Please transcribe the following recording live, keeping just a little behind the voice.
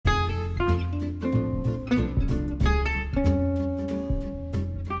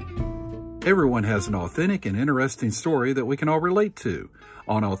Everyone has an authentic and interesting story that we can all relate to.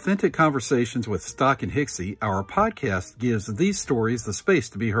 On Authentic Conversations with Stock and Hicksey, our podcast gives these stories the space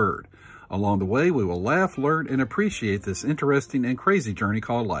to be heard. Along the way, we will laugh, learn, and appreciate this interesting and crazy journey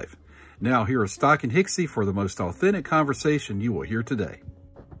called life. Now, here is Stock and Hicksey for the most authentic conversation you will hear today.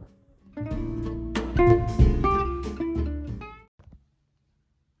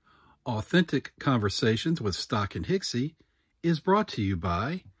 Authentic Conversations with Stock and Hicksey is brought to you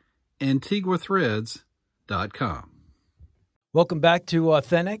by AntiguaThreads.com. Welcome back to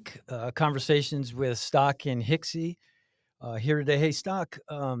Authentic Conversations with Stock and Hicksey. Here today. Hey, Stock,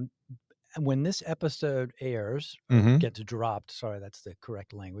 when this episode airs, gets dropped, sorry, that's the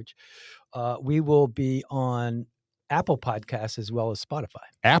correct language, we will be on Apple Podcasts as well as Spotify.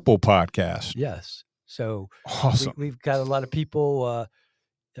 Apple Podcasts? Yes. So awesome. We've got a lot of people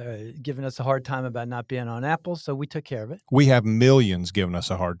giving us a hard time about not being on Apple, so we took care of it. We have millions giving us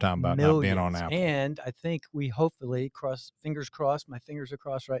a hard time about not being on Apple. And I think we hopefully, fingers crossed, my fingers are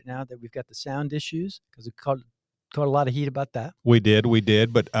crossed right now, that we've got the sound issues, because it caught a lot of heat about that. We did.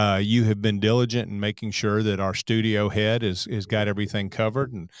 But you have been diligent in making sure that our studio head is got everything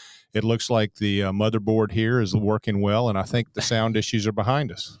covered. And it looks like the motherboard here is working well. And I think the sound issues are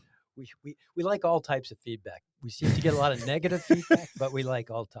behind us. We like all types of feedback. We seem to get a lot of negative feedback, but we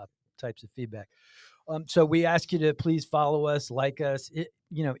like all types of feedback. So we ask you to please follow us, like us. Even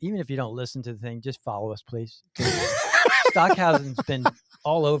if you don't listen to the thing, just follow us, please. Stockhausen's been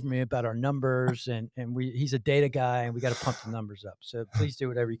all over me about our numbers, and he's a data guy, and we got to pump the numbers up. So please do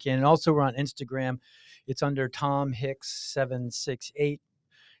whatever you can. And also we're on Instagram. It's under Tom Hicks 768.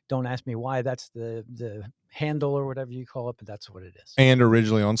 Don't ask me why that's the handle or whatever you call it, but that's what it is. And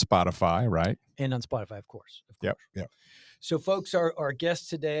originally on Spotify, right? And on Spotify, of course. Yep. So, folks, our guest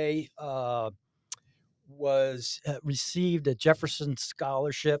today received a Jefferson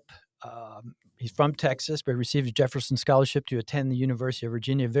Scholarship. He's from Texas, but received a Jefferson Scholarship to attend the University of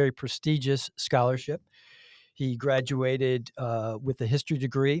Virginia, a very prestigious scholarship. He graduated with a history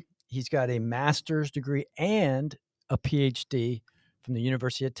degree. He's got a master's degree and a PhD from the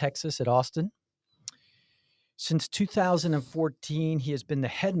University of Texas at Austin. Since 2014, he has been the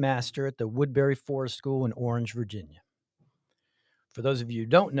headmaster at the Woodberry Forest School in Orange, Virginia. For those of you who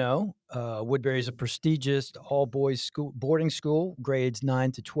don't know, Woodberry is a prestigious all-boys school, boarding school, grades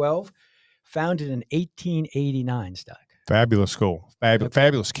 9 to 12, founded in 1889, Stock. Fabulous school.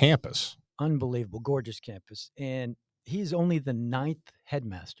 Fabulous campus. Unbelievable, gorgeous campus. And he's only the 9th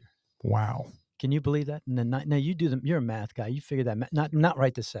headmaster. Wow. Can you believe that? And now you're a math guy. You figure that, not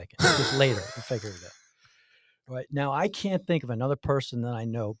right this second, just later, you figure it out. Right now, I can't think of another person that I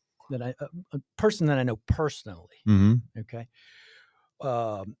know a person that I know personally. Okay,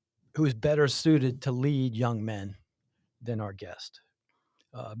 who is better suited to lead young men than our guest.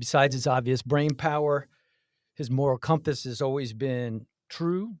 Besides his obvious brain power, his moral compass has always been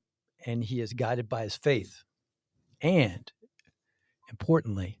true, and he is guided by his faith. And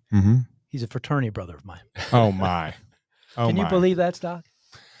importantly, he's a fraternity brother of mine. Oh my! Can you believe that, Stock?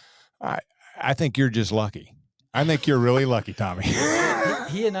 I think you're just lucky. I think you're really lucky, Tommy.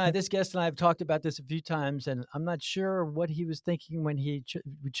 He and this guest and I have talked about this a few times, and I'm not sure what he was thinking when we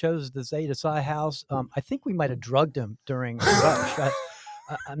chose the Zeta Psi house. I think we might have drugged him during the rush.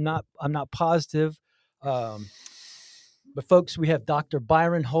 I'm not positive. But folks, we have Dr.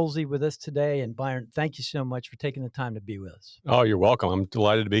 Byron Hulsey with us today. And Byron, thank you so much for taking the time to be with us. Oh, you're welcome. I'm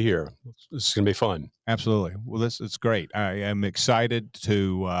delighted to be here. This is going to be fun. Absolutely. Well, it's great. I am excited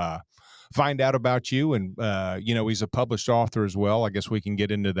to find out about you. And, he's a published author as well. I guess we can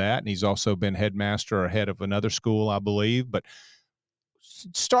get into that. And he's also been headmaster or head of another school, I believe. But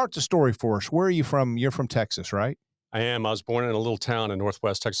start the story for us. Where are you from? You're from Texas, right? I am. I was born in a little town in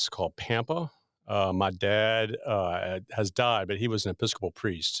northwest Texas called Pampa. My dad has died, but he was an Episcopal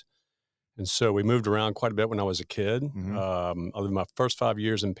priest. And so we moved around quite a bit when I was a kid. I lived my first 5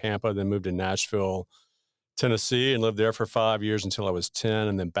 years in Pampa, then moved to Nashville, Tennessee, and lived there for 5 years until I was 10,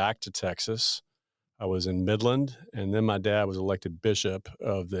 and then back to Texas. I was in Midland, and then my dad was elected bishop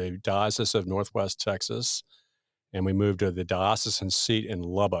of the Diocese of Northwest Texas. And we moved to the diocesan seat in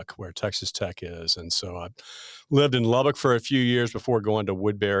Lubbock, where Texas Tech is. And so I lived in Lubbock for a few years before going to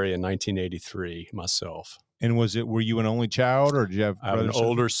Woodberry in 1983 myself. And were you an only child, or did you have I have an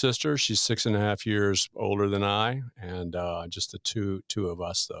older sister. She's 6.5 years older than I, and just the two of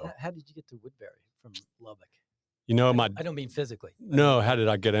us, though. How did you get to Woodberry from Lubbock? I don't mean physically. No, how did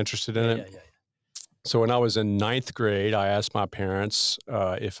I get interested in it? Yeah. So when I was in 9th grade, I asked my parents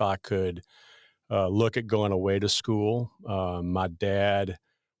if I could look at going away to school. My dad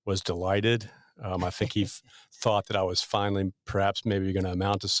was delighted. I think he thought that I was finally perhaps maybe going to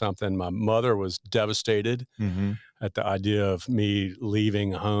amount to something. My mother was devastated at the idea of me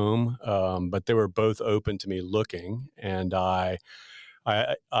leaving home, but they were both open to me looking, and it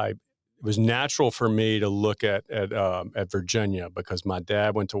was natural for me to look at Virginia because my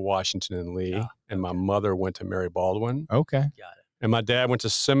dad went to Washington and Lee, and my mother went to Mary Baldwin. Okay. Got it. And my dad went to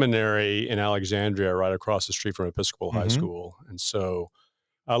seminary in Alexandria, right across the street from Episcopal High School. And so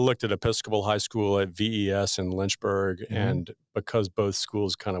I looked at Episcopal High School at VES in Lynchburg, and because both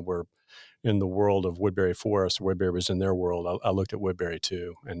schools kind of were in the world of Woodberry Forest, Woodberry was in their world, I looked at Woodberry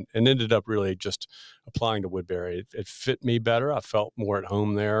too, and ended up really just applying to Woodberry. It fit me better. I felt more at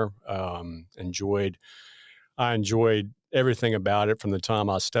home there. I enjoyed everything about it from the time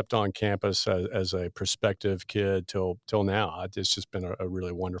I stepped on campus as a prospective kid till now. It's just been a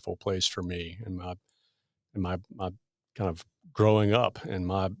really wonderful place for me and my kind of growing up and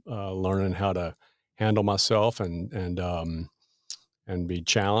my learning how to handle myself and be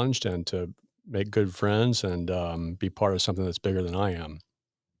challenged and to make good friends and be part of something that's bigger than I am.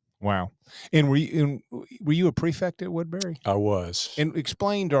 Wow. And were you a prefect at Woodberry? I was. And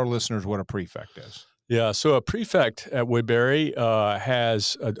explain to our listeners what a prefect is. Yeah, so a prefect at Woodberry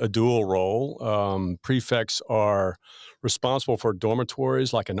has a dual role. Prefects are responsible for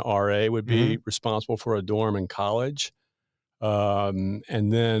dormitories, like an RA would be responsible for a dorm in college.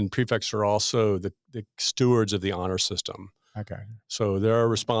 And then prefects are also the stewards of the honor system. Okay. So they're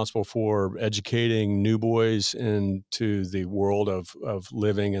responsible for educating new boys into the world of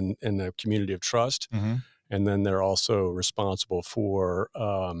living in a community of trust. And then they're also responsible for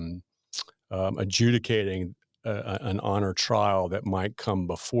adjudicating an honor trial that might come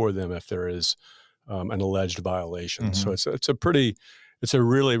before them if there is an alleged violation. So it's a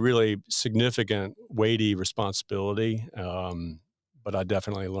really, really significant, weighty responsibility. But I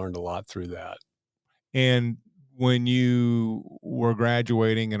definitely learned a lot through that. And when you were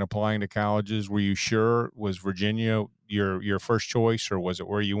graduating and applying to colleges, were you sure was Virginia your first choice, or was it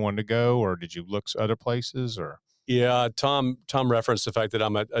where you wanted to go, or did you look other places, or? Yeah, Tom referenced the fact that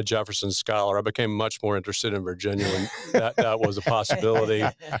I'm a Jefferson scholar. I became much more interested in Virginia when that was a possibility.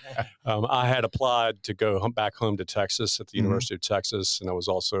 I had applied to go back home to Texas at the University of Texas, and I was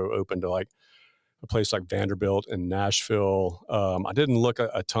also open to like a place like Vanderbilt and Nashville. I didn't look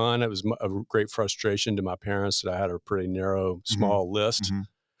a ton. It was a great frustration to my parents that I had a pretty narrow, small list.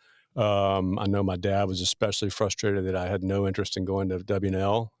 I know my dad was especially frustrated that I had no interest in going to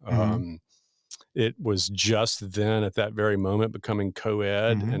W&L. It was just then at that very moment becoming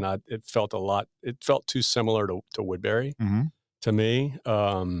co-ed, and it felt too similar to Woodberry to me.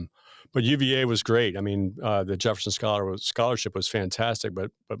 But UVA was great. I mean, the Jefferson Scholarship was fantastic,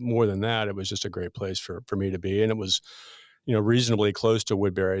 but more than that, it was just a great place for me to be. And it was, reasonably close to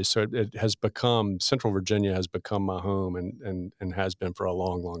Woodberry. So it has become, Central Virginia has become my home and has been for a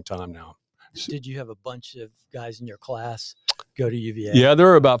long, long time now. Did you have a bunch of guys in your class go to UVA? Yeah, there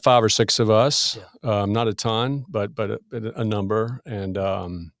were about 5 or 6 of us. Yeah. Not a ton, but a number. And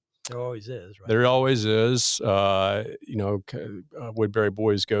there always is, right? There always is. Woodberry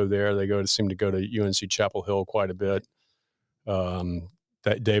boys go there. They seem to go to UNC Chapel Hill quite a bit.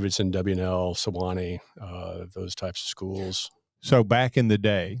 That Davidson, W&L, Sewanee, those types of schools. So back in the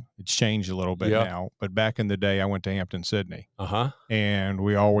day, it's changed a little bit now, but back in the day, I went to Hampton-Sydney. And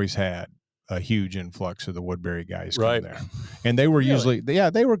we always had a huge influx of the Woodberry guys come there. And they were usually,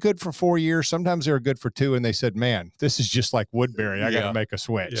 they were good for 4 years. Sometimes they were good for 2. And they said, man, this is just like Woodberry. I got to make a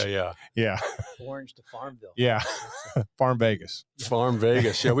switch. Yeah. Orange to Farmville. Yeah. Farm Vegas. Farm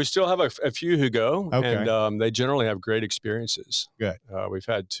Vegas. Yeah. We still have a few who go, and they generally have great experiences. Good. We've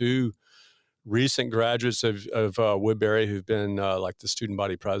had 2 recent graduates of Woodberry who've been like the student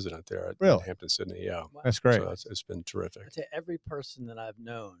body president there at Hampton-Sydney. Yeah. Wow. That's great. So it's been terrific. I'd say every person that I've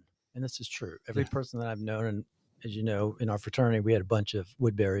known, and this is true, every person that I've known, and as you know, in our fraternity, we had a bunch of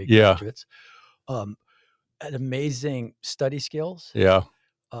Woodberry graduates, had amazing study skills. Yeah.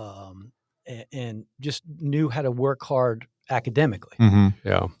 And just knew how to work hard academically.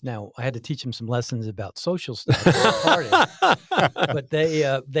 Yeah. Now I had to teach them some lessons about social stuff, but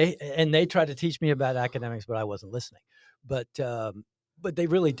they tried to teach me about academics, but I wasn't listening. But they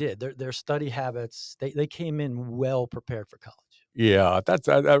really did. Their study habits. They came in well prepared for college. Yeah,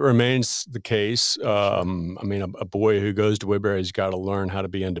 that remains the case. I mean, a boy who goes to Woodberry has got to learn how to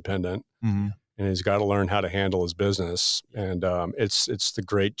be independent, and he's got to learn how to handle his business. And it's the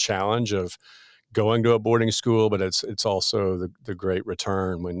great challenge of going to a boarding school, but it's also the great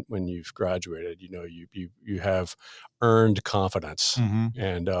return when you've graduated. You have earned confidence,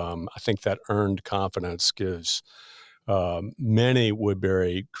 and I think that earned confidence gives many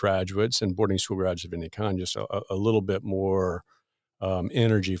Woodberry graduates and boarding school graduates of any kind, just a little bit more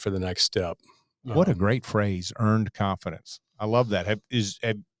energy for the next step. What a great phrase, earned confidence. I love that. Is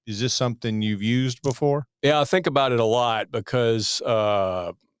this something you've used before? Yeah, I think about it a lot because,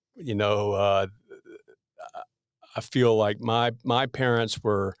 I feel like my parents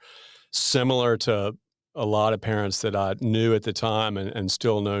were similar to a lot of parents that I knew at the time and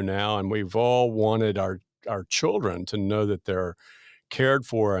still know now. And we've all wanted our children to know that they're cared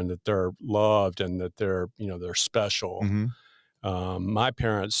for and that they're loved and that they're special. My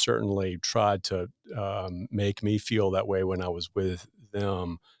parents certainly tried to make me feel that way when I was with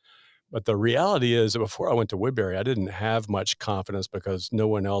them. But the reality is that before I went to Woodberry, I didn't have much confidence because no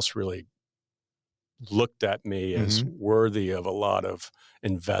one else really looked at me as worthy of a lot of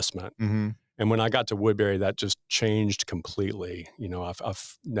investment. And when I got to Woodberry, that just changed completely.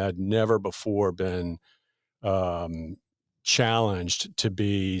 I've had never before been challenged to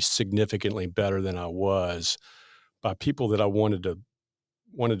be significantly better than I was by people that I wanted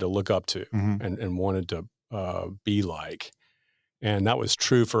to look up to and wanted to be like. And that was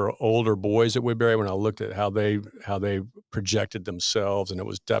true for older boys at Woodberry when I looked at how they projected themselves, and it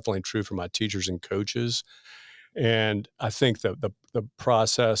was definitely true for my teachers and coaches. And I think that the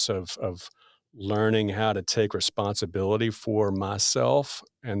process of learning how to take responsibility for myself,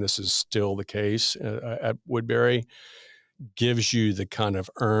 and this is still the case at Woodberry, gives you the kind of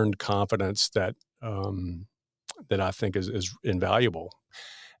earned confidence that I think is invaluable.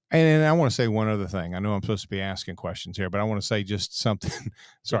 And I want to say one other thing. I know I'm supposed to be asking questions here, but I want to say just something.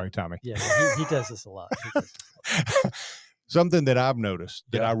 Sorry, Tommy. Yeah, he does this a lot. Something that I've noticed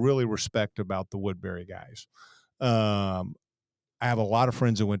that I really respect about the Woodberry guys. I have a lot of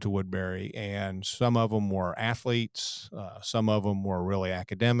friends that went to Woodberry, and some of them were athletes. Some of them were really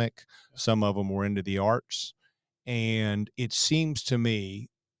academic. Some of them were into the arts. And it seems to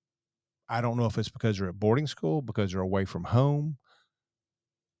me, I don't know if it's because they're at boarding school, because they're away from home,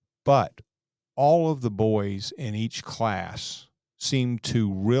 but all of the boys in each class seem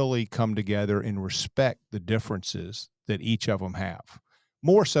to really come together and respect the differences that each of them have,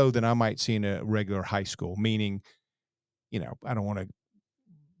 more so than I might see in a regular high school, meaning, I don't want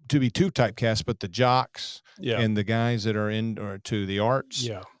to be too typecast, but the jocks and the guys that are into the arts,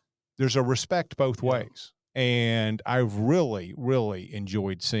 there's a respect both ways. And I've really, really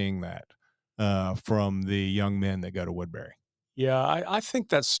enjoyed seeing that from the young men that go to Woodberry. Yeah, I think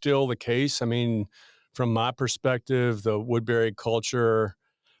that's still the case. I mean, from my perspective, the Woodberry culture,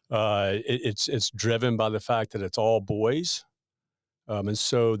 it's driven by the fact that it's all boys. And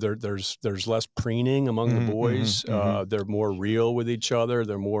so there's less preening among the boys. They're more real with each other.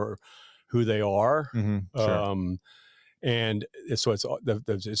 They're more who they are. Sure. And so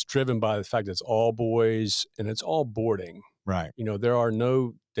it's driven by the fact that it's all boys and it's all boarding. Right. There are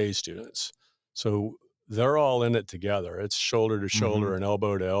no day students. So they're all in it together. It's shoulder to shoulder and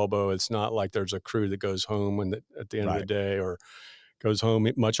elbow to elbow. It's not like there's a crew that goes home at the end of the day or goes home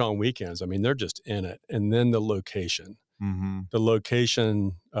much on weekends. I mean, they're just in it. And then the location. The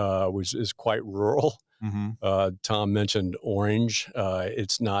location which is quite rural. Tom mentioned Orange.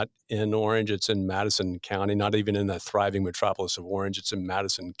 It's not in Orange. It's in Madison County, not even in the thriving metropolis of Orange. It's in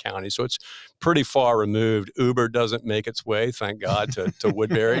Madison County. So it's pretty far removed. Uber doesn't make its way, thank God, to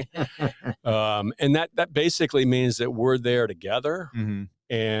Woodberry. And that basically means that we're there together.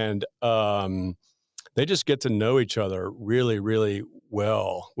 And they just get to know each other really, really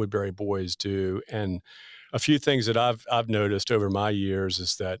well. Woodberry boys do. And a few things that I've noticed over my years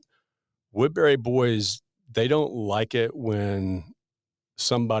is that Woodberry boys, they don't like it when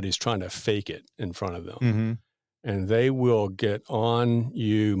somebody's trying to fake it in front of them. And they will get on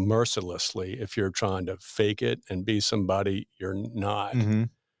you mercilessly if you're trying to fake it and be somebody you're not.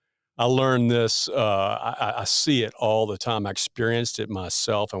 I learned this, I see it all the time. I experienced it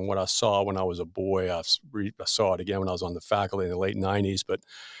myself, and what I saw when I was a boy, I saw it again when I was on the faculty in the late 90s. But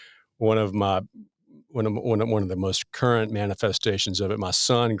one of the most current manifestations of it, my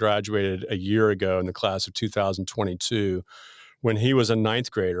son graduated a year ago in the class of 2022. When he was a ninth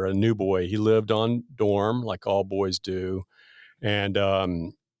grader, a new boy, he lived on dorm like all boys do. And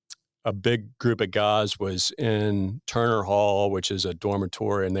a big group of guys was in Turner Hall, which is a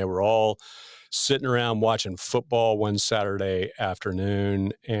dormitory, and they were all sitting around watching football one Saturday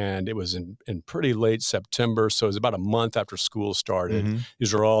afternoon. And it was in pretty late September. So it was about a month after school started.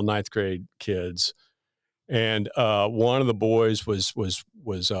 These are all ninth grade kids. And one of the boys was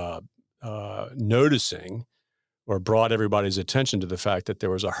noticing, or brought everybody's attention to the fact that there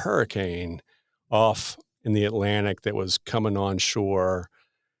was a hurricane off in the Atlantic that was coming on shore.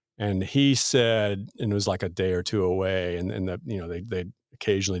 And he said, and it was like a day or two away, and they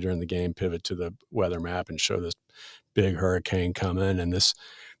occasionally during the game pivot to the weather map and show this big hurricane coming. And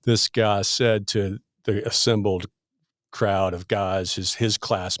this guy said to the assembled crowd of guys, his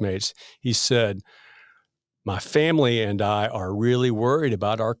classmates, he said, "My family and I are really worried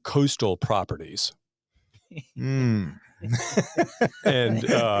about our coastal properties." Mm. And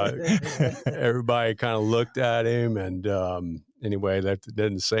everybody kind of looked at him, and anyway, that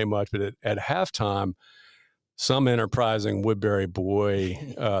didn't say much. But at halftime, some enterprising Woodberry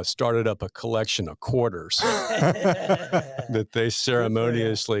boy started up a collection of quarters that they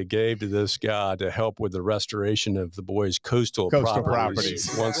ceremoniously gave to this guy to help with the restoration of the boys' coastal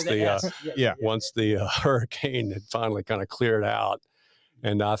properties. Once the hurricane had finally kind of cleared out.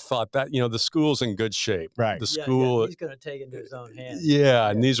 And I thought that, the school's in good shape. Right. The school. He's going to take it into his own hands. Yeah.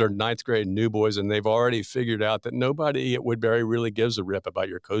 And these are ninth grade new boys, and they've already figured out that nobody at Woodberry really gives a rip about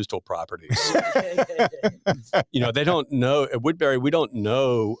your coastal properties. They don't know. At Woodberry, we don't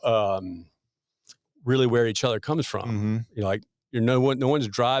know really where each other comes from. Mm-hmm. No one's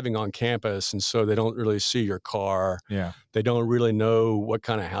driving on campus, and so they don't really see your car. Yeah. They don't really know what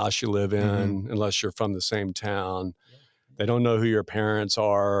kind of house you live in unless you're from the same town. They don't know who your parents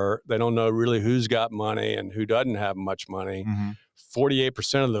are. They don't know really who's got money and who doesn't have much money.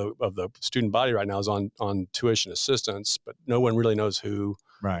 48% of the student body right now is on tuition assistance, but no one really knows who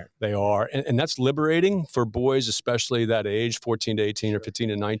they are. And that's liberating for boys, especially that age, 14 to 18 or 15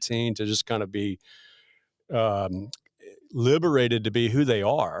 to 19, to just kind of be liberated to be who they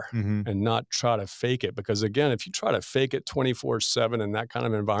are and not try to fake it. Because again, if you try to fake it 24/7 in that kind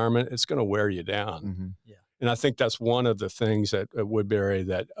of environment, it's going to wear you down. And I think that's one of the things at Woodberry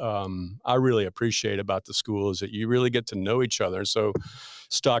that I really appreciate about the school is that you really get to know each other. And so,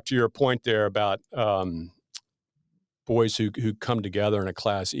 Stock, to your point there about boys who come together in a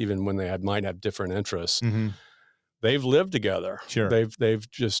class, even when they might have different interests, they've lived together. Sure.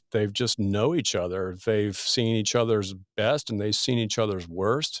 They've just know each other. They've seen each other's best and they've seen each other's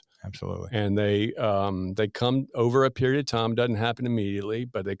worst. Absolutely. And they come over a period of time. Doesn't happen immediately,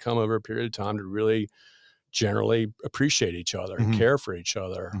 but they come over a period of time to really generally appreciate each other and care for each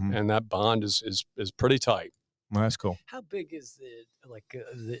other. And that bond is pretty tight. Well, that's cool. How big is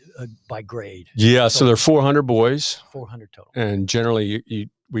by grade? Yeah. So there are 400 boys. 400 total. And generally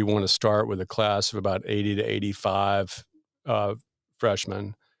we want to start with a class of about 80 to 85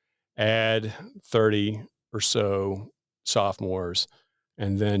 freshmen, add 30 or so sophomores,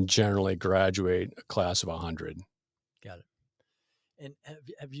 and then generally graduate a class of 100. Got it. And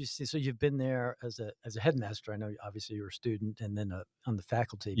have you seen? So you've been there as a headmaster. I know obviously you were a student and then on the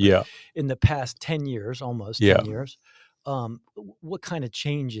faculty. Yeah. In the past 10 years, almost 10 years, what kind of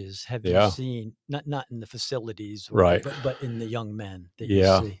changes have you seen? Not in the facilities, but in the young men that you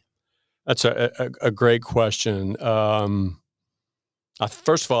see. That's a great question.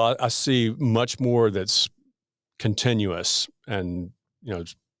 First of all, I see much more that's continuous and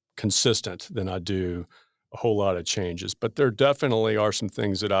consistent than I do a whole lot of changes, but there definitely are some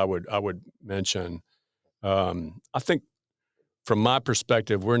things that I would mention. I think from my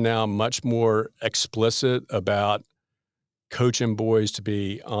perspective, we're now much more explicit about coaching boys to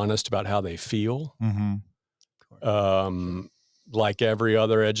be honest about how they feel. Like every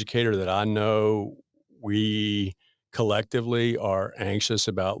other educator that I know, we collectively are anxious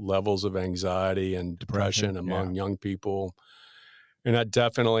about levels of anxiety and depression among young people. And that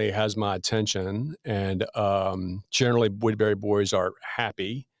definitely has my attention. And generally, Woodberry boys are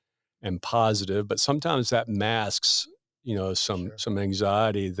happy and positive, but sometimes that masks, some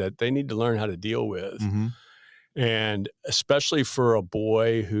anxiety that they need to learn how to deal with. And especially for a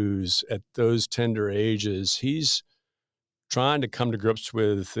boy who's at those tender ages, he's trying to come to grips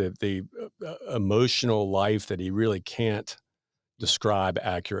with the emotional life that he really can't describe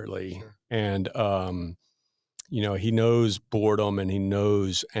accurately. And he knows boredom and he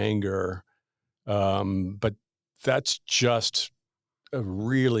knows anger, but that's just a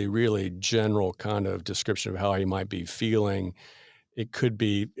really, really general kind of description of how he might be feeling. It could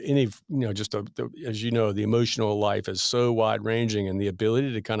be any, as you know, the emotional life is so wide ranging, and the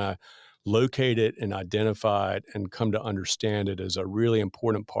ability to kind of locate it and identify it and come to understand it is a really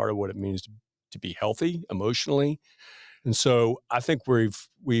important part of what it means to be healthy emotionally. And so I think we've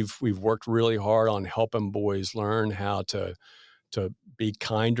worked really hard on helping boys learn how to be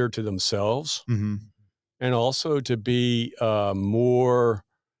kinder to themselves, and also to be more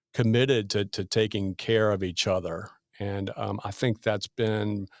committed to taking care of each other. And I think that's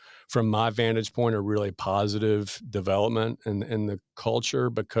been, from my vantage point, a really positive development in the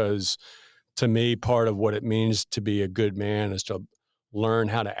culture, because to me, part of what it means to be a good man is to learn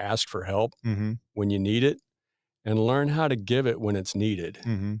how to ask for help Mm-hmm. when you need it, and learn how to give it when it's needed.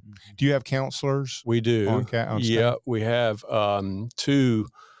 Mm-hmm. Do you have counselors? We do. On Yeah, staff? we have 2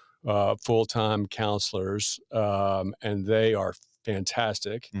 full-time counselors, and they are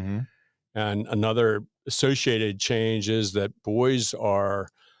fantastic. Mm-hmm. And another associated change is that boys are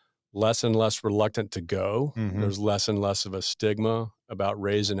less and less reluctant to go. Mm-hmm. There's less and less of a stigma about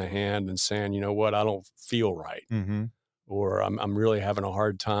raising a hand and saying, you know what, I don't feel right, Mm-hmm. or I'm really having a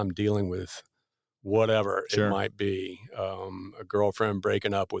hard time dealing with whatever Sure. it might be, a girlfriend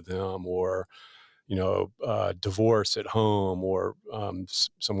breaking up with him, or divorce at home, or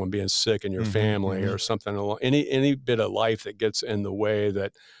someone being sick in your Mm-hmm. family, Mm-hmm. or something. Any bit of life that gets in the way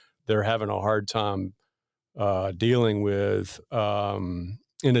that they're having a hard time dealing with.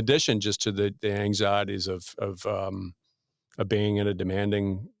 In addition, just to the anxieties of being in a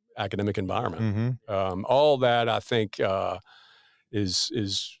demanding academic environment. Mm-hmm. All that, I think,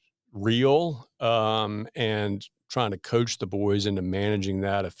 is real, and trying to coach the boys into managing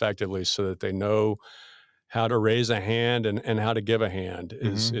that effectively so that they know how to raise a hand and how to give a hand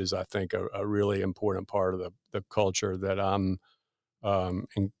Mm-hmm. is I think a really important part of the culture that I'm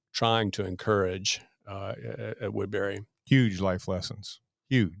trying to encourage at Woodberry. Huge life lessons.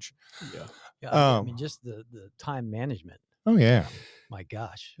 Huge. Yeah. Yeah, I mean, just the time management. Oh yeah. My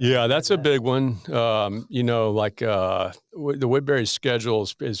gosh. Yeah, that's a big one. The Woodberry schedule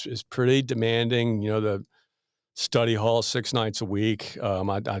is pretty demanding. The study hall 6 nights a week.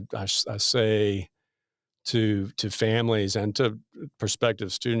 I say to families and to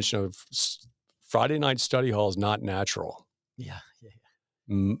prospective students, Friday night study hall is not natural. Yeah.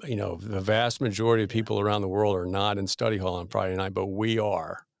 The vast majority of people around the world are not in study hall on Friday night, but we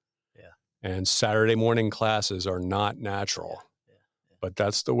are. Yeah. And Saturday morning classes are not natural. But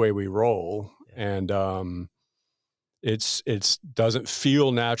that's the way we roll. Yeah. And it's doesn't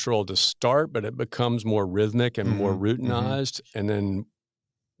feel natural to start, but it becomes more rhythmic and more routinized. Mm-hmm. And then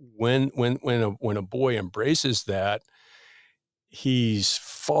when a boy embraces that, he's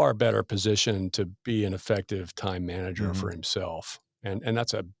far better positioned to be an effective time manager for himself. And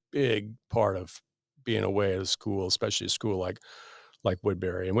that's a big part of being away at a school, especially a school like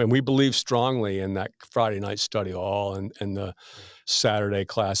Woodberry. And when we believe strongly in that Friday night study hall and the Saturday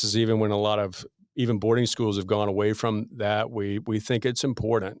classes, even when a lot of even boarding schools have gone away from that, we think it's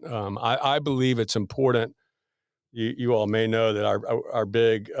important. I believe it's important. You all may know that our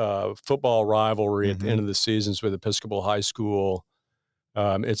big football rivalry at the end of the season is with Episcopal High School.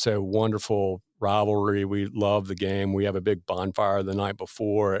 It's a wonderful rivalry. We love the game. We have a big bonfire the night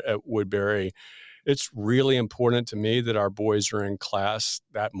before at Woodberry. It's really important to me that our boys are in class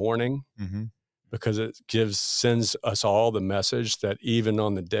that morning because it sends us all the message that even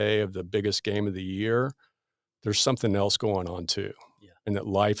on the day of the biggest game of the year, there's something else going on too. Yeah. And that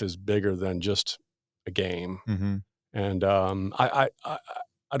life is bigger than just a game. And I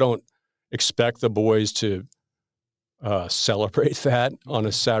don't expect the boys to celebrate that on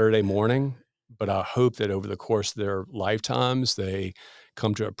a Saturday morning, but I hope that over the course of their lifetimes, they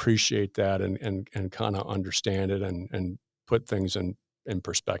come to appreciate that and kind of understand it and put things in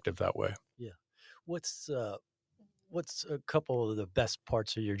perspective that way. Yeah. What's a couple of the best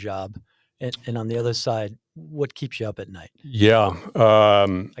parts of your job? And on the other side, what keeps you up at night? Yeah.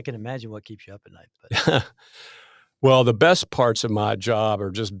 I can imagine what keeps you up at night. But. Well, the best parts of my job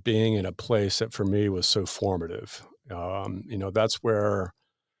are just being in a place that for me was so formative. That's where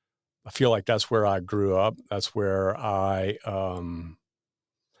I feel like that's where I grew up. That's where I've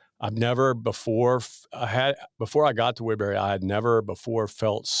never before I got to Woodberry, I had never before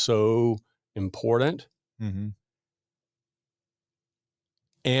felt so important.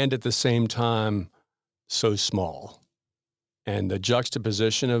 And at the same time, so small. And the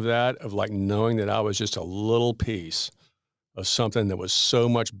juxtaposition of that, of like knowing that I was just a little piece of something that was so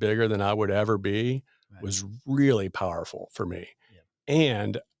much bigger than I would ever be, was really powerful for me. Yeah.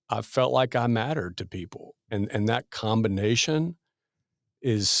 And I felt like I mattered to people. And that combination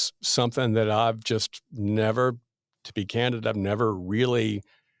is something that I've just never, to be candid, I've never really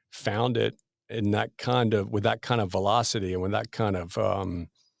found it in that kind of, with that kind of velocity and with that kind of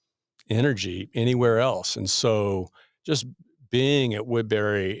energy anywhere else. And so just being at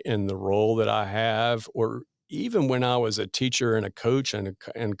Woodberry in the role that I have, or even when I was a teacher and a coach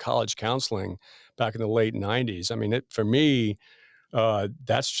and college counseling back in the late 90s, I mean, for me,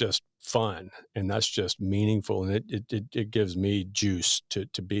 that's just fun and that's just meaningful. And it gives me juice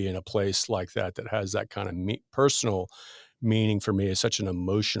to be in a place like that has that kind of personal meaning for me. It's such an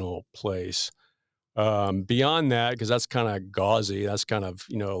emotional place. Beyond that, because that's kind of gauzy, that's kind of,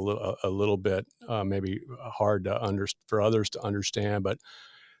 you know, a little bit maybe hard to for others to understand. But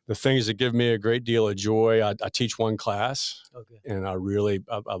the things that give me a great deal of joy, I teach one class, and I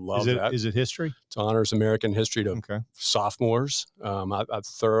love that. Is it history? It's honors American history to sophomores. I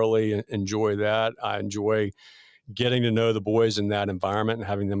thoroughly enjoy that. I enjoy getting to know the boys in that environment and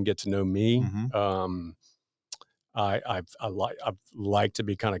having them get to know me. I like to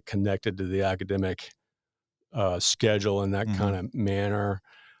be kind of connected to the academic schedule in that kind of manner.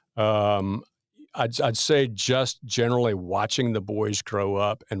 I'd say just generally watching the boys grow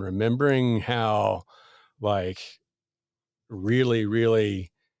up and remembering how like really,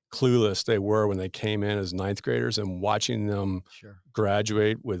 really clueless they were when they came in as ninth graders, and watching them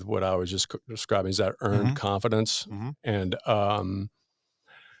graduate with what I was just describing as that earned confidence. And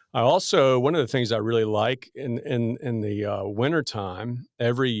I also, one of the things I really like in the wintertime,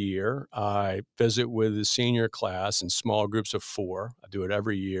 every year, I visit with the senior class in small groups of 4. I do it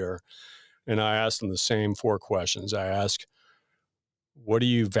every year. And I ask them the same 4 questions. I ask, what do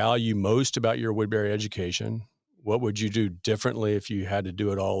you value most about your Woodberry education? What would you do differently if you had to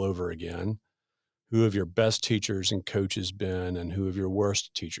do it all over again? Who have your best teachers and coaches been, and who have your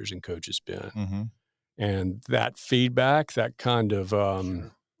worst teachers and coaches been? And that feedback, that kind of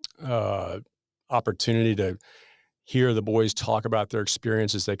opportunity to hear the boys talk about their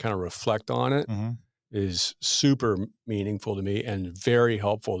experiences, they kind of reflect on it, is super meaningful to me and very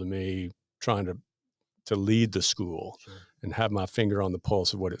helpful to me trying to lead the school and have my finger on the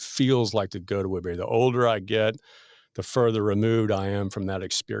pulse of what it feels like to go to Woodberry. The older I get, the further removed I am from that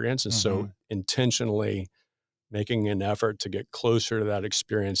experience. And so intentionally making an effort to get closer to that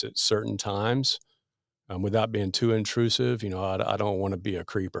experience at certain times without being too intrusive. You know, I don't want to be a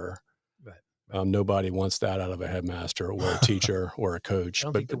creeper. Nobody wants that out of a headmaster or a teacher or a coach. I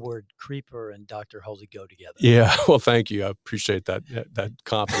don't think the word creeper and Dr. Hulsey go together. Yeah, well, thank you. I appreciate that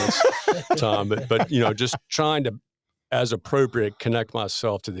confidence, Tom. But you know, just trying to, as appropriate, connect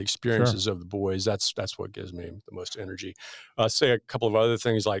myself to the experiences of the boys. That's what gives me the most energy. I'll say a couple of other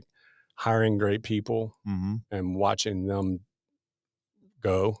things like hiring great people and watching them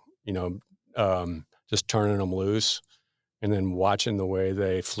go. You know, just turning them loose. And then watching the way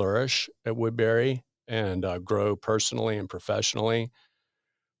they flourish at Woodberry and grow personally and professionally.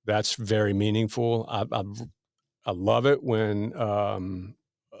 That's very meaningful. I love it when a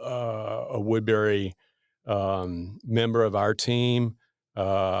Woodberry member of our team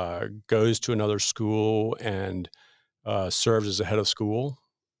goes to another school and serves as a head of school.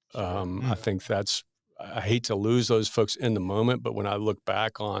 I think I hate to lose those folks in the moment, but when I look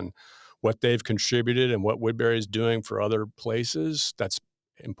back on what they've contributed and what Woodberry is doing for other places, that's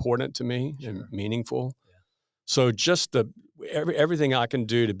important to me and meaningful. So just everything I can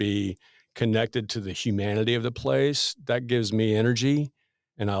do to be connected to the humanity of the place, that gives me energy,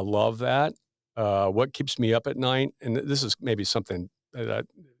 and I love that. What keeps me up at night, and this is maybe something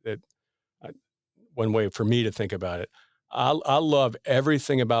one way for me to think about it. I love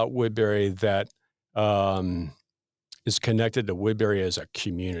everything about Woodberry that is connected to Woodberry as a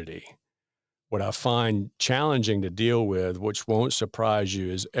community. What I find challenging to deal with, which won't surprise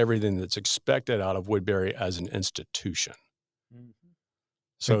you, is everything that's expected out of Woodberry as an institution.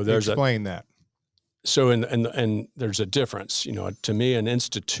 So explain that. So and there's a difference. You know, to me, an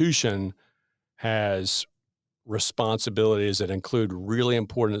institution has responsibilities that include really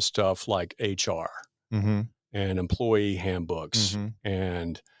important stuff like HR and employee handbooks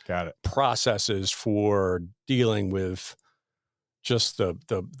and processes for dealing with just the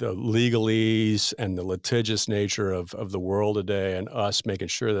legalese and the litigious nature of the world today, and us making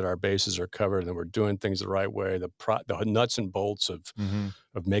sure that our bases are covered and we're doing things the right way, the nuts and bolts of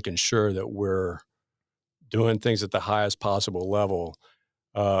making sure that we're doing things at the highest possible level.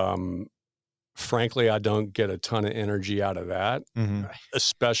 Frankly, I don't get a ton of energy out of that,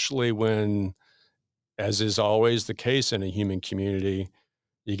 especially when, as is always the case in a human community,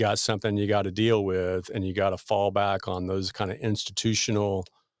 you got something you got to deal with, and you got to fall back on those kind of institutional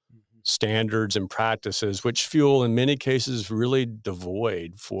standards and practices, which feel in many cases really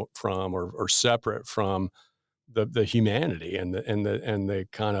devoid from or separate from the humanity and the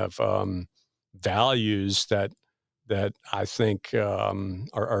kind of values that I think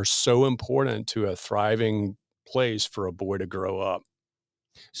are so important to a thriving place for a boy to grow up.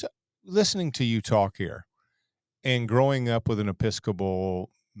 So, listening to you talk here, and growing up with an Episcopal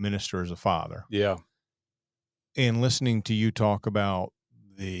minister as a father. Yeah. And listening to you talk about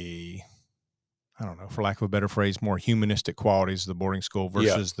the, I don't know, for lack of a better phrase, more humanistic qualities of the boarding school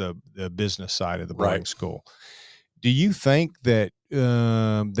versus the business side of the boarding school. Do you think that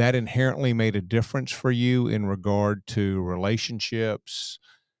that inherently made a difference for you in regard to relationships,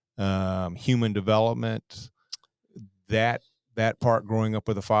 human development, that part growing up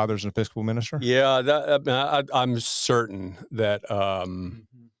with a father as an Episcopal minister? Yeah, I'm certain that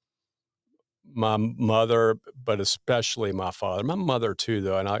my mother, but especially my father, my mother too,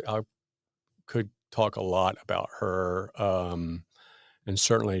 though, and I could talk a lot about her, and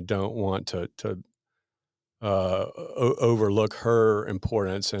certainly don't want to overlook her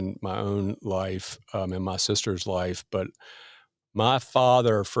importance in my own life, and my sister's life. But my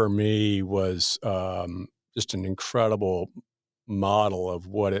father, for me, was just an incredible model of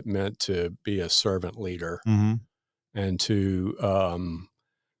what it meant to be a servant leader and to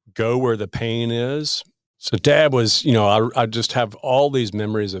go where the pain is. So Dad was, I just have all these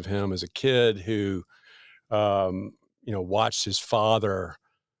memories of him as a kid who, watched his father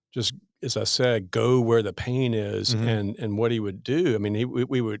just, as I said, go where the pain is, and what he would do. I mean,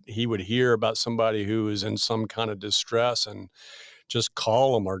 he would hear about somebody who was in some kind of distress and just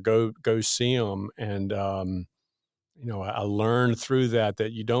call them or go see them. And I learned through that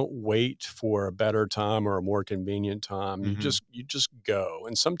you don't wait for a better time or a more convenient time. You just go,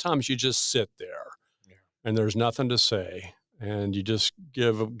 and sometimes you just sit there, and there's nothing to say, and you just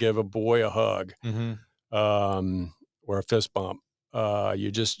give a boy a hug, or a fist bump.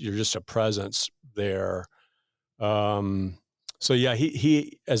 You're just a presence there. So yeah,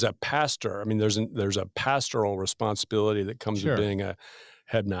 he as a pastor, I mean, there's a pastoral responsibility that comes with being a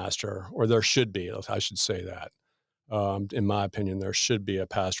headmaster, or there should be. I should say that. In my opinion, there should be a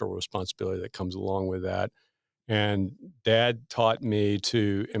pastoral responsibility that comes along with that. And Dad taught me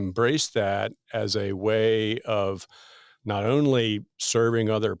to embrace that as a way of not only serving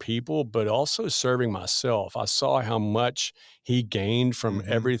other people, but also serving myself. I saw how much he gained from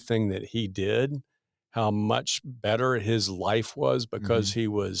everything that he did, how much better his life was because he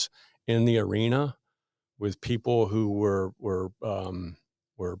was in the arena with people who were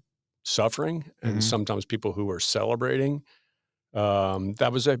suffering, and sometimes people who were celebrating. That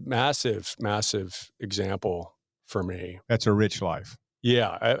was a massive, massive example for me. That's a rich life.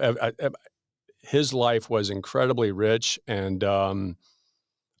 Yeah, his life was incredibly rich, and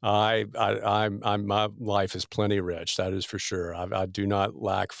my life is plenty rich. That is for sure. I do not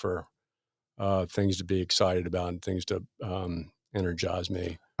lack for things to be excited about and things to energize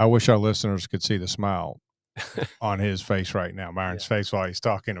me. I wish our listeners could see the smile on his face right now, Byron's face, while he's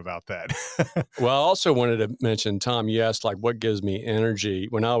talking about that. Well, I also wanted to mention, Tom, you asked what gives me energy.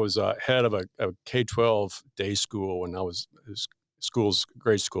 When I was head of a K-12 day school, when I was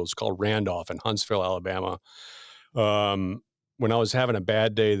grade school, it's called Randolph in Huntsville, Alabama. When I was having a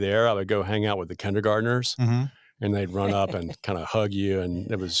bad day there, I would go hang out with the kindergartners, and they'd run up and kind of hug you, and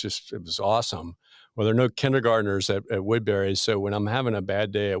it was awesome. Well, there are no kindergartners at Woodberry, so when I'm having a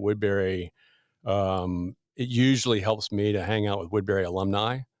bad day at Woodberry, it usually helps me to hang out with Woodberry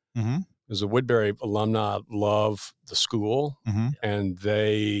alumni, because the Woodberry alumni love the school, and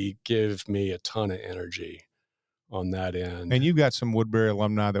they give me a ton of energy on that end. And you've got some Woodberry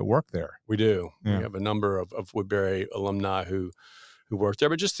alumni that work there. We do. Yeah. We have a number of Woodberry alumni who work there,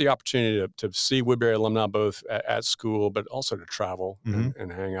 but just the opportunity to see Woodberry alumni both at school, but also to travel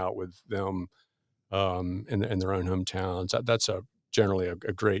and hang out with them in their own hometowns. That's generally a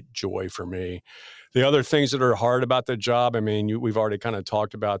great joy for me. The other things that are hard about the job, I mean, we've already kind of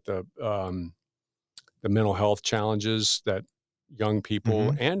talked about the mental health challenges that young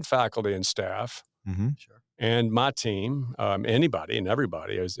people and faculty and staff and my team, anybody and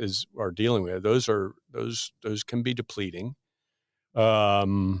everybody are dealing with. Those can be depleting.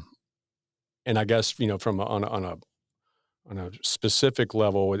 And I guess, from on a specific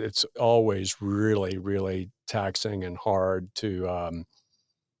level, it's always really, really taxing and hard to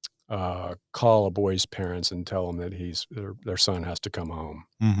call a boy's parents and tell them that their son has to come home.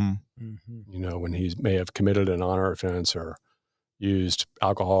 When he may have committed an honor offense or used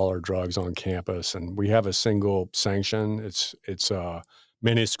alcohol or drugs on campus, and we have a single sanction. It's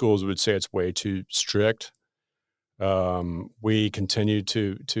many schools would say it's way too strict. We continue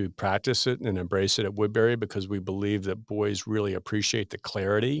to practice it and embrace it at Woodberry because we believe that boys really appreciate the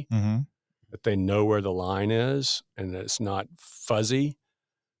clarity, that they know where the line is, and that it's not fuzzy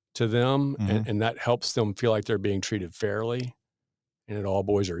to them, and that helps them feel like they're being treated fairly, and that all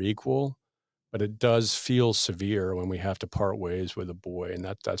boys are equal. But it does feel severe when we have to part ways with a boy, and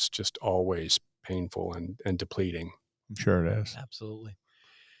that's just always painful and depleting. I'm sure it is. Absolutely.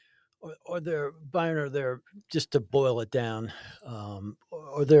 Byron, are there, just to boil it down,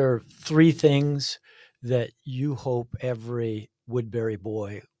 are there 3 things that you hope every Woodberry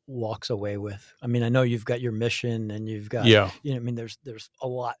boy walks away with? I mean, I know you've got your mission and you've got, Yeah. I mean, there's a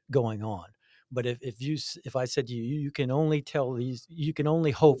lot going on. But if I said to you, you can only you can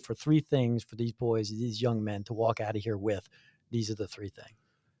only hope for 3 things for these boys, these young men to walk out of here with, these are the 3 things.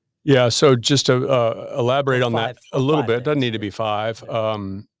 Yeah. So just to elaborate on that a little bit, it doesn't need to be 5.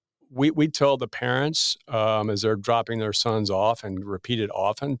 We tell the parents as they're dropping their sons off, and repeat it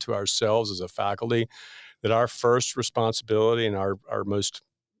often to ourselves as a faculty, that our first responsibility and our most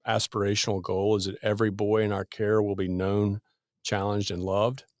aspirational goal is that every boy in our care will be known, challenged, and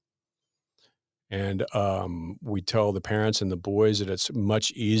loved. And we tell the parents and the boys that it's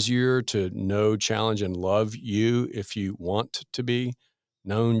much easier to know, challenge, and love you if you want to be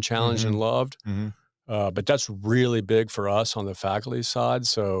known, challenged, and loved. But that's really big for us on the faculty side.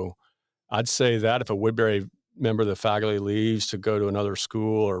 So I'd say that if a Woodberry member of the faculty leaves to go to another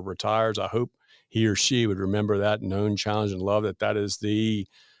school or retires, I hope he or she would remember that known, challenge, and love, that is the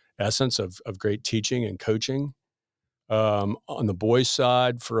essence of great teaching and coaching. On the boys'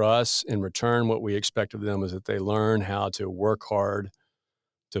 side, for us, in return, what we expect of them is that they learn how to work hard,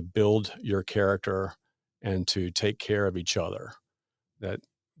 to build your character, and to take care of each other. That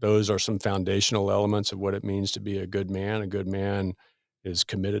those are some foundational elements of what it means to be a good man. A good man is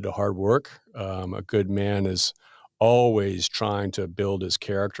committed to hard work. A good man is always trying to build his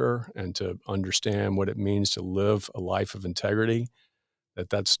character and to understand what it means to live a life of integrity.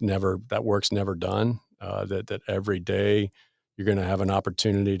 That work's never done. That every day you're going to have an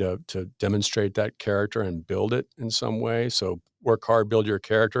opportunity to demonstrate that character and build it in some way. So work hard, build your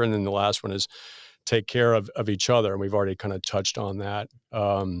character. And then the last one is take care of each other. And we've already kind of touched on that.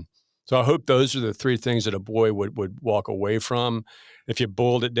 So I hope those are the 3 things that a boy would walk away from. If you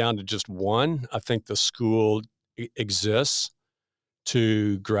boiled it down to just one, I think the school exists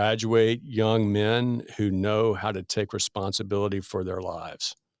to graduate young men who know how to take responsibility for their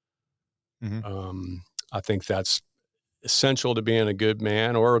lives. I think that's essential to being a good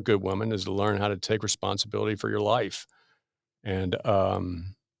man or a good woman, is to learn how to take responsibility for your life. And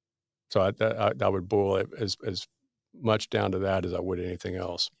so I would boil it as much down to that as I would anything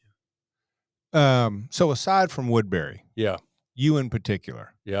else. So aside from Woodberry, Yeah. you in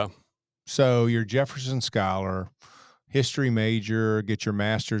particular, Yeah. so you're Jefferson Scholar, history major, get your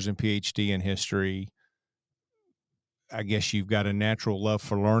master's and PhD in history. I guess you've got a natural love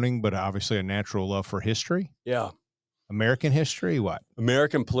for learning, but obviously a natural love for history. Yeah. American history, what?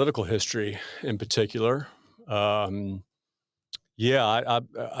 American political history in particular. Yeah,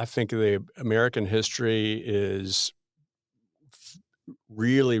 I think the American history is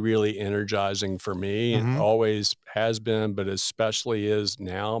really, really energizing for me. It always has been, but especially is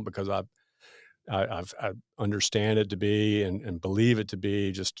now, because I understand it to be and believe it to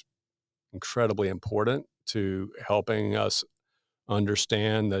be just incredibly important to helping us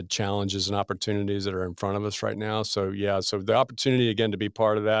understand the challenges and opportunities that are in front of us right now. So yeah, so the opportunity again to be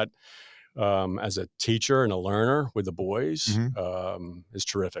part of that as a teacher and a learner with the boys is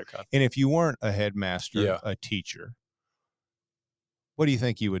terrific. And if you weren't a headmaster, a teacher, what do you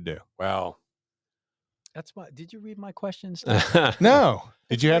think you would do? Wow. That's why. Did you read my questions? No.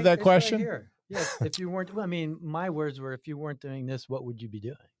 Did you have that question? Right here. Yes. If you weren't, I mean, my words were, if you weren't doing this, what would you be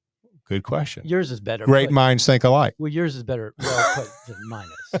doing? Good question. Yours is better. Great minds think alike. Well, yours is better well put than mine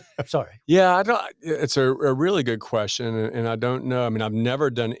is. Sorry. Yeah, it's a really good question, and I don't know. I mean, I've never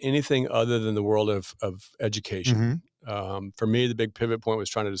done anything other than the world of education. For me, the big pivot point was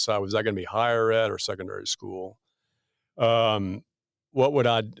trying to decide, was I going to be higher ed or secondary school? What would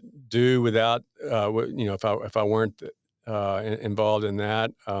I do without, if I weren't involved in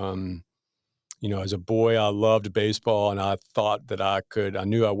that? As a boy, I loved baseball, and I thought that I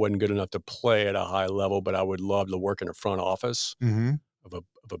knew I wasn't good enough to play at a high level, but I would love to work in a front office of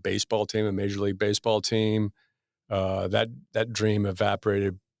a baseball team, a Major League Baseball team. That dream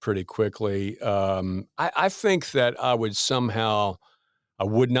evaporated pretty quickly. I think that I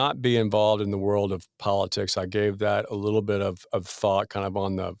would not be involved in the world of politics. I gave that a little bit of thought, kind of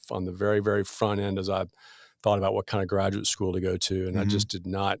on the very, very front end, as I thought about what kind of graduate school to go to, and I just did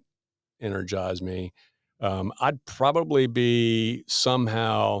not energize me. I'd probably be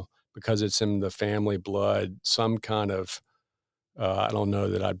somehow, because it's in the family blood, some kind of, I don't know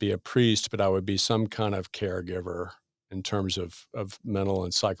that I'd be a priest, but I would be some kind of caregiver in terms of mental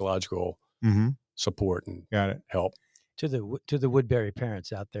and psychological support and help. To the Woodberry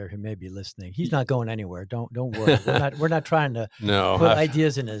parents out there who may be listening, he's not going anywhere. Don't worry. We're not trying to put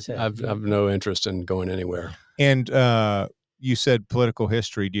ideas in his head. I've no interest in going anywhere. And you said political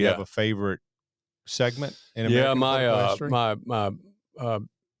history. Do you have a favorite segment in American political history? my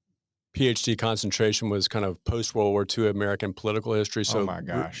PhD concentration was kind of post-World War II American political history. So Oh my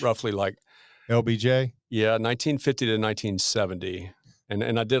gosh. roughly like LBJ? Yeah, 1950 to 1970.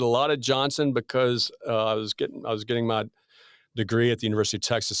 And I did a lot of Johnson because I was getting my degree at the University of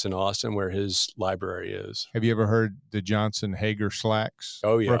Texas in Austin, where his library is. Have you ever heard the Johnson Hager Slacks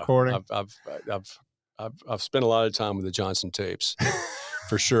Oh yeah, recording? I've spent a lot of time with the Johnson tapes,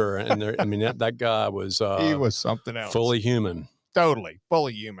 for sure. And I mean that guy was he was something else. fully human, Totally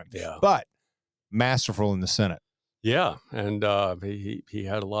fully human. Yeah, but masterful in the Senate. Yeah, and he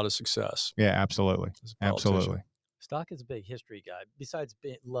had a lot of success. Yeah, absolutely, absolutely. Stock is a big history guy. Besides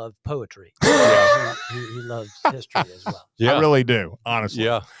love poetry, Yeah. he loves history as well. Yeah, I really do. Honestly,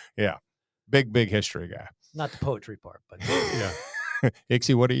 yeah. Big history guy. Not the poetry part, but yeah.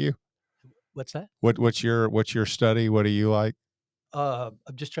 Ixie, what are you? What's that? What's your study? What do you like? I'm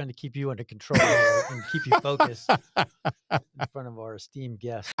just trying to keep you under control and keep you focused in front of our esteemed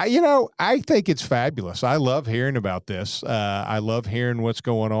guests. I think it's fabulous. I love hearing about this. I love hearing what's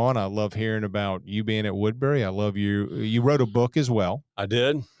going on. I love hearing about you being at Woodberry. I love you. You wrote a book as well. I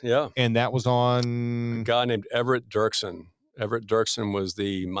did, yeah. And that was on a guy named Everett Dirksen. Everett Dirksen was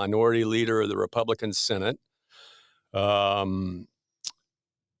the minority leader of the Republican Senate.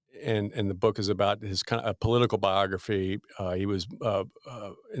 And the book is about his kind of a political biography. He was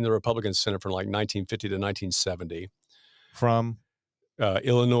in the Republican Senate from like 1950 to 1970. From?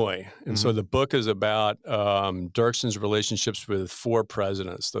 Illinois. And so the book is about Dirksen's relationships with four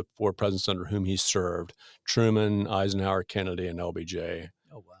presidents, the four presidents under whom he served: Truman, Eisenhower, Kennedy, and LBJ.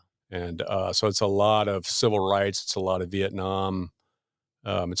 Oh, wow. And so it's a lot of civil rights. It's a lot of Vietnam.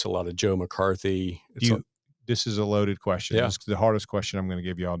 It's a lot of Joe McCarthy. This is a loaded question. Yeah. This is the hardest question I'm going to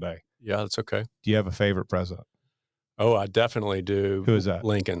give you all day. Yeah, that's okay. Do you have a favorite president? Oh, I definitely do. Who is that?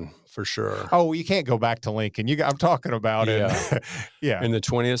 Lincoln, for sure. Oh, you can't go back to Lincoln. I'm talking about it. Yeah. In the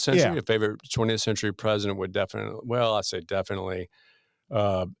 20th century, a favorite 20th century president would definitely, I say definitely,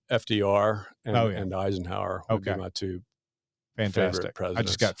 FDR and Eisenhower would be my two favorite presidents. I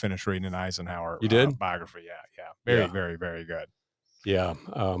just got finished reading an Eisenhower biography. Yeah. Very, very good. Yeah.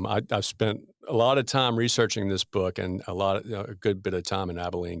 I've spent a lot of time researching this book and a good bit of time in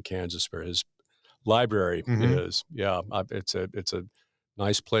Abilene, Kansas, where his library is. Yeah. It's a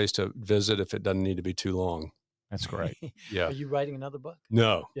nice place to visit if it doesn't need to be too long. That's great. Yeah. Are you writing another book?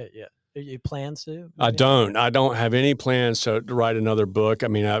 No. Yeah. Are you plans to? I don't have any plans to write another book. I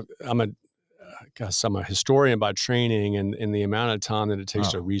mean, I'm a historian by training, and the amount of time that it takes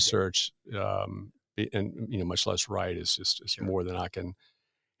to research, and much less write is just more than I can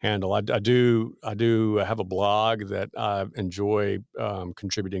handle. I do have a blog that I enjoy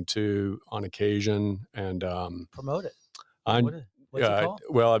contributing to on occasion, and promote it. What's it called?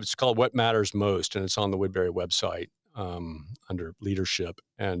 Well, it's called What Matters Most, and it's on the Woodberry website under leadership.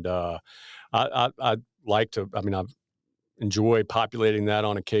 And I like to. I mean, I enjoy populating that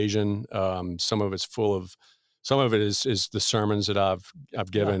on occasion. Some of it is the sermons that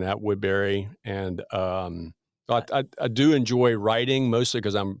I've given at Woodberry, and I do enjoy writing, mostly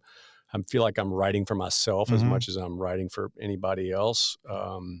because I feel like I'm writing for myself as much as I'm writing for anybody else.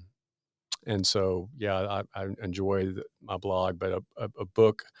 And so, I enjoy my blog, but a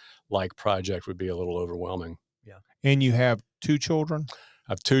book-like project would be a little overwhelming. Yeah. And you have two children?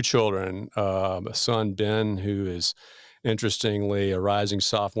 I have two children, a son, Ben, who is interestingly a rising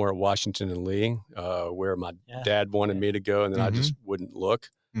sophomore at Washington and Lee, where my dad wanted me to go, and then I just wouldn't look.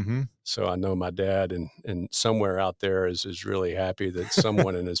 So I know my dad and somewhere out there is really happy that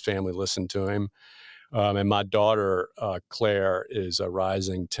someone in his family listened to him. And my daughter, Claire, is a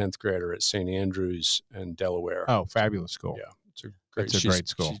rising 10th grader at St. Andrews in Delaware. Oh, fabulous school. Yeah, it's a great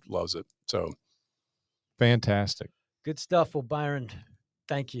school. She loves it. So fantastic. Good stuff. Well, Byron,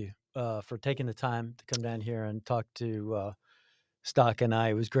 thank you for taking the time to come down here and talk to Stock and I.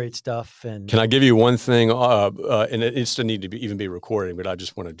 It was great stuff. And can I give you one thing? And it doesn't need to even be recording, but I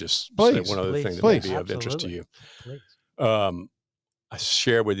just want to say one other thing that may be of interest to you. Please. I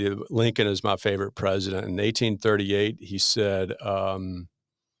shared with you, Lincoln is my favorite president. In 1838, he said,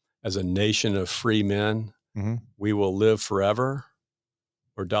 as a nation of free men, we will live forever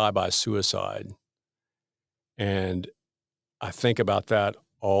or die by suicide. And I think about that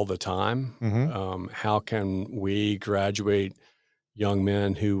all the time. How can we graduate young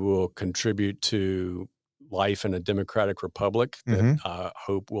men who will contribute to life in a democratic republic that I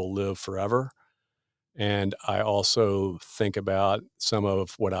hope will live forever? And I also think about some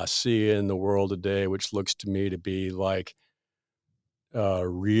of what I see in the world today, which looks to me to be like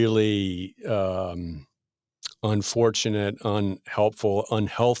really unfortunate, unhelpful,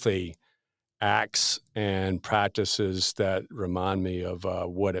 unhealthy acts and practices that remind me of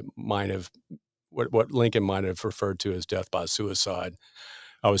what Lincoln might have referred to as death by suicide.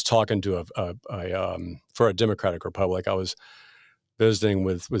 I was talking to for a Democratic Republic. I was visiting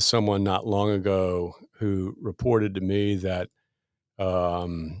with someone not long ago who reported to me that a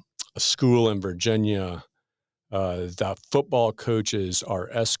school in Virginia, the football coaches are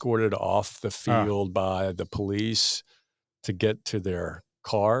escorted off the field by the police to get to their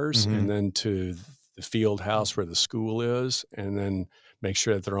cars and then to the field house where the school is, and then make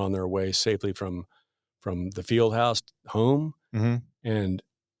sure that they're on their way safely from the field house home. And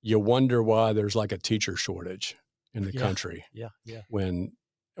you wonder why there's like a teacher shortage in the country. When,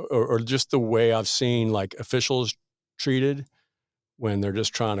 or just the way I've seen like officials treated when they're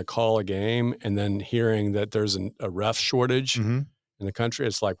just trying to call a game, and then hearing that there's a ref shortage in the country.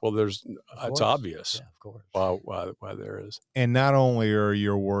 It's like, well, it's obvious why there is. And not only are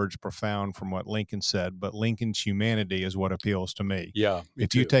your words profound from what Lincoln said, but Lincoln's humanity is what appeals to me. Yeah.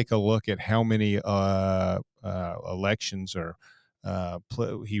 If you take a look at how many elections or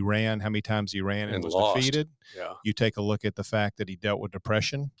he ran, how many times he ran and was lost. Defeated. Yeah. You take a look at the fact that he dealt with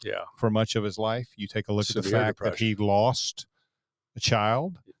depression for much of his life. You take a look at the fact that he lost a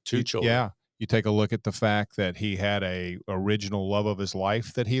child. Two children. Yeah. You take a look at the fact that he had a original love of his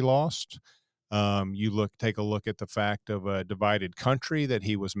life that he lost. Take a look at the fact of a divided country that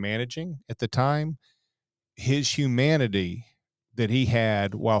he was managing at the time. His humanity that he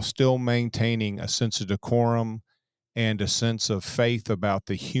had while still maintaining a sense of decorum and a sense of faith about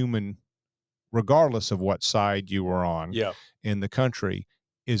the human, regardless of what side you were on in the country,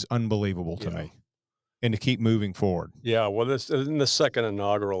 is unbelievable to me. And to keep moving forward. Yeah, well, the second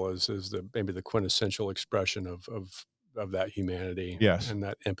inaugural is maybe the quintessential expression of that humanity, and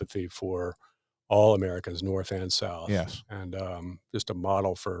that empathy for all Americans, North and South. Yes, and just a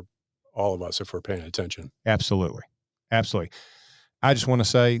model for all of us if we're paying attention. Absolutely, absolutely. I just want to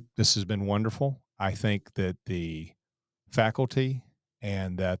say this has been wonderful. I think that the faculty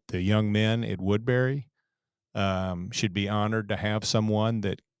and that the young men at Woodberry should be honored to have someone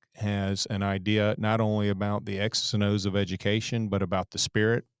that has an idea not only about the X's and O's of education, but about the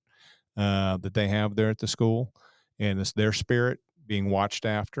spirit that they have there at the school, and it's their spirit being watched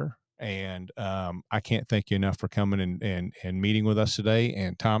after. And I can't thank you enough for coming and meeting with us today.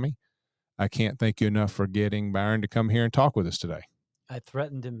 And Tommy, I can't thank you enough for getting Byron to come here and talk with us today. I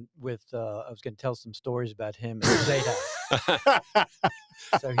threatened him with I was going to tell some stories about him and Zeta.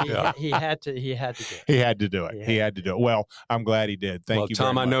 So he had to do it. He had to do it. He had to do it. Well, I'm glad he did. Thank you,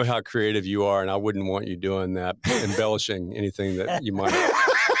 Tom. very much. I know how creative you are, and I wouldn't want you doing that, embellishing anything that you might have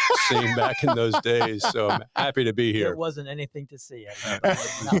seen back in those days. So I'm happy to be here. There wasn't anything to see.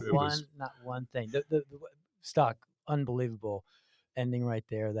 Not one thing. The stock, unbelievable ending right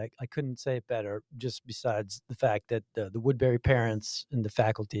there. That I couldn't say it better. Just besides the fact that the Woodberry parents and the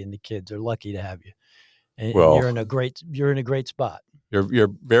faculty and the kids are lucky to have you, and you're in a great spot. You're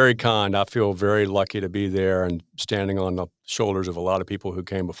very kind. I feel very lucky to be there and standing on the shoulders of a lot of people who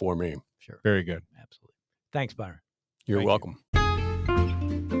came before me. Sure, very good. Absolutely. Thanks, Byron. You're welcome.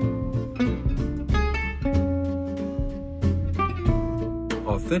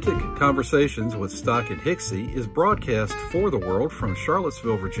 Authentic Conversations with Stock and Hicksey is broadcast for the world from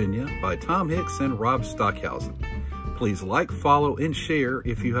Charlottesville, Virginia by Tom Hicks and Rob Stockhausen. Please like, follow, and share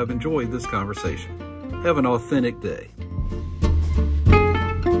if you have enjoyed this conversation. Have an authentic day.